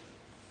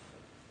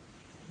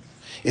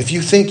 If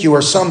you think you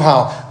are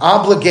somehow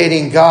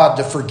obligating God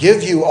to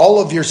forgive you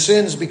all of your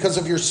sins because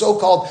of your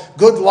so-called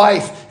good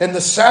life and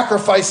the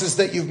sacrifices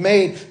that you've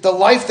made, the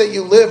life that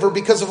you live, or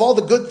because of all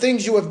the good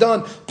things you have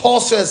done,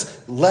 Paul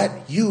says,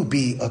 let you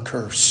be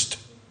accursed.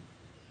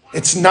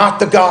 It's not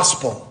the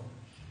gospel.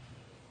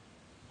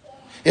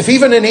 If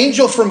even an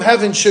angel from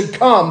heaven should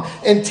come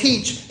and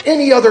teach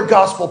any other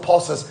gospel,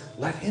 Paul says,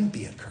 let him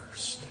be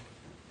accursed.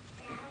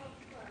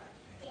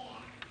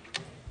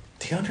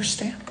 Do you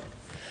understand?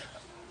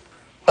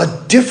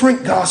 A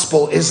different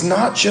gospel is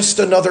not just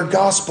another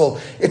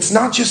gospel. It's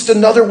not just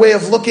another way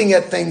of looking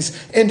at things,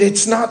 and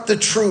it's not the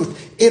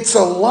truth. It's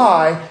a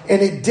lie,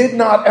 and it did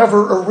not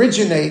ever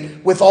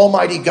originate with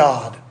Almighty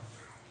God.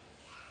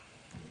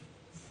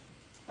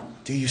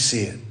 Do you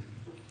see it?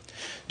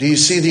 Do you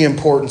see the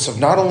importance of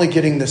not only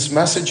getting this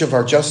message of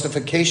our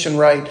justification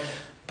right,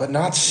 but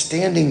not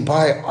standing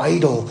by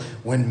idle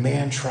when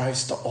man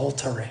tries to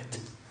alter it,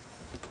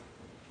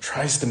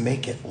 tries to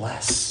make it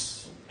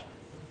less?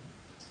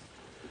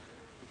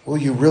 Will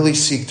you really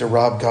seek to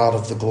rob God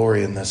of the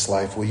glory in this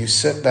life? Will you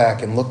sit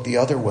back and look the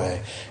other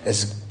way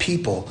as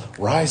people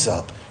rise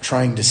up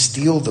trying to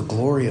steal the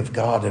glory of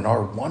God in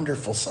our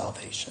wonderful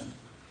salvation?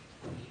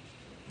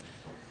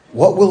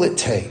 What will it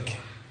take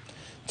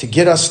to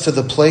get us to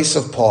the place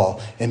of Paul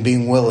and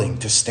being willing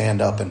to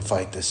stand up and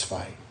fight this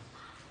fight?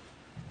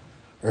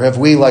 Or have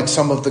we, like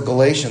some of the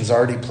Galatians,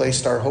 already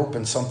placed our hope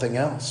in something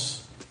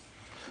else?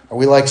 Are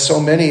we, like so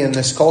many in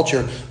this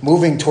culture,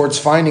 moving towards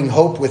finding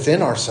hope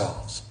within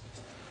ourselves?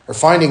 Or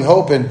finding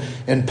hope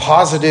in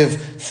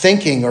positive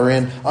thinking or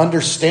in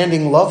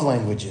understanding love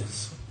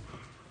languages?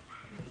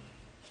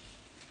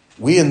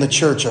 We in the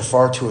church are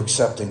far too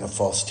accepting of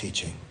false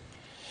teaching.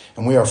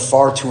 And we are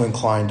far too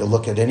inclined to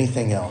look at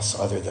anything else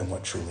other than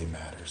what truly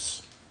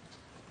matters.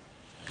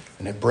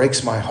 And it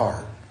breaks my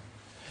heart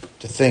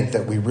to think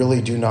that we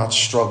really do not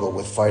struggle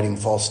with fighting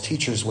false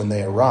teachers when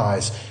they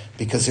arise,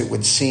 because it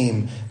would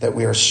seem that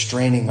we are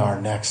straining our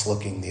necks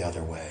looking the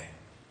other way.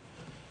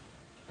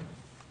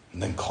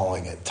 And then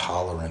calling it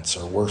tolerance,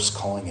 or worse,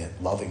 calling it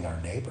loving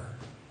our neighbor.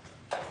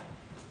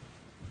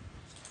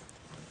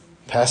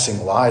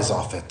 Passing lies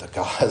off it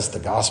as the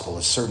gospel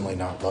is certainly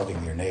not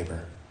loving your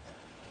neighbor.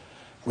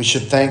 We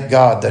should thank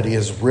God that he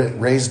has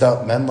raised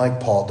up men like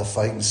Paul to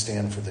fight and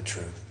stand for the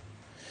truth.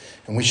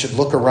 And we should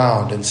look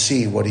around and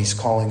see what he's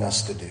calling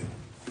us to do.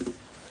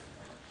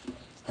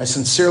 I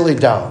sincerely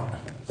doubt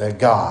that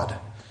God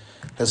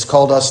has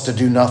called us to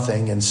do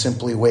nothing and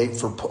simply wait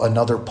for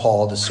another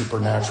Paul to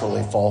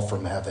supernaturally fall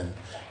from heaven.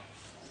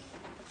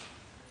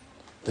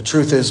 The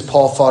truth is,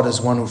 Paul fought as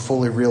one who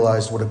fully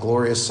realized what a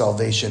glorious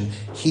salvation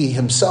he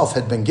himself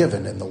had been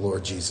given in the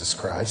Lord Jesus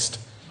Christ,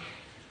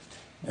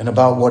 and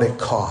about what it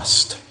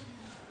cost.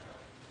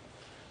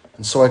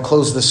 And so I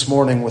close this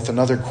morning with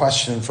another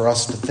question for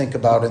us to think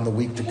about in the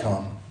week to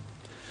come.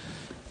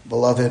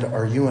 Beloved,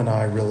 are you and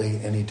I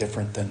really any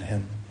different than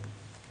him?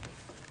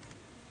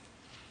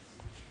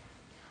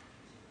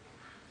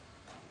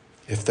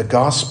 If the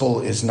gospel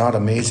is not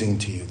amazing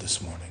to you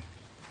this morning,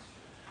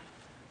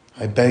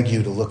 I beg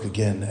you to look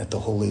again at the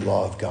holy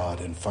law of God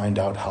and find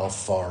out how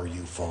far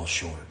you fall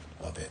short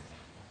of it.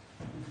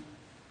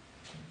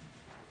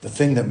 The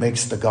thing that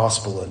makes the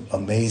gospel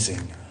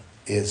amazing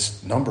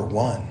is, number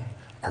one,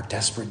 our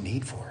desperate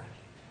need for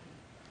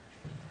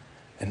it.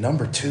 And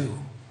number two,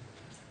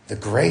 the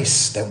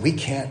grace that we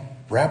can't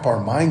wrap our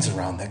minds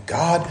around, that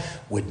God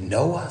would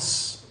know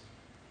us,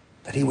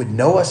 that he would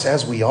know us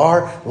as we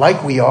are,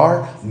 like we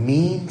are,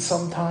 mean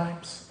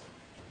sometimes,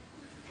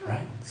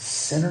 right?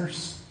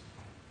 Sinners.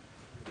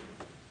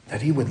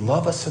 That he would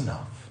love us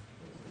enough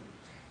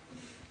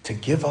to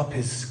give up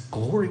his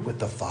glory with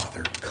the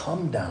Father,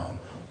 come down,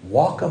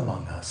 walk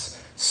among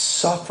us,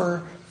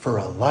 suffer for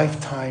a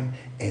lifetime,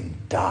 and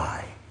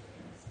die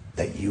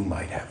that you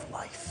might have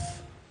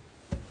life.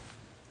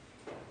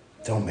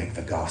 Don't make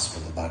the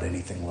gospel about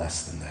anything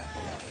less than that,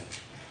 beloved,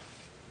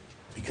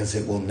 because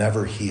it will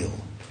never heal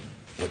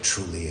what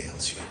truly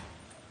ails you.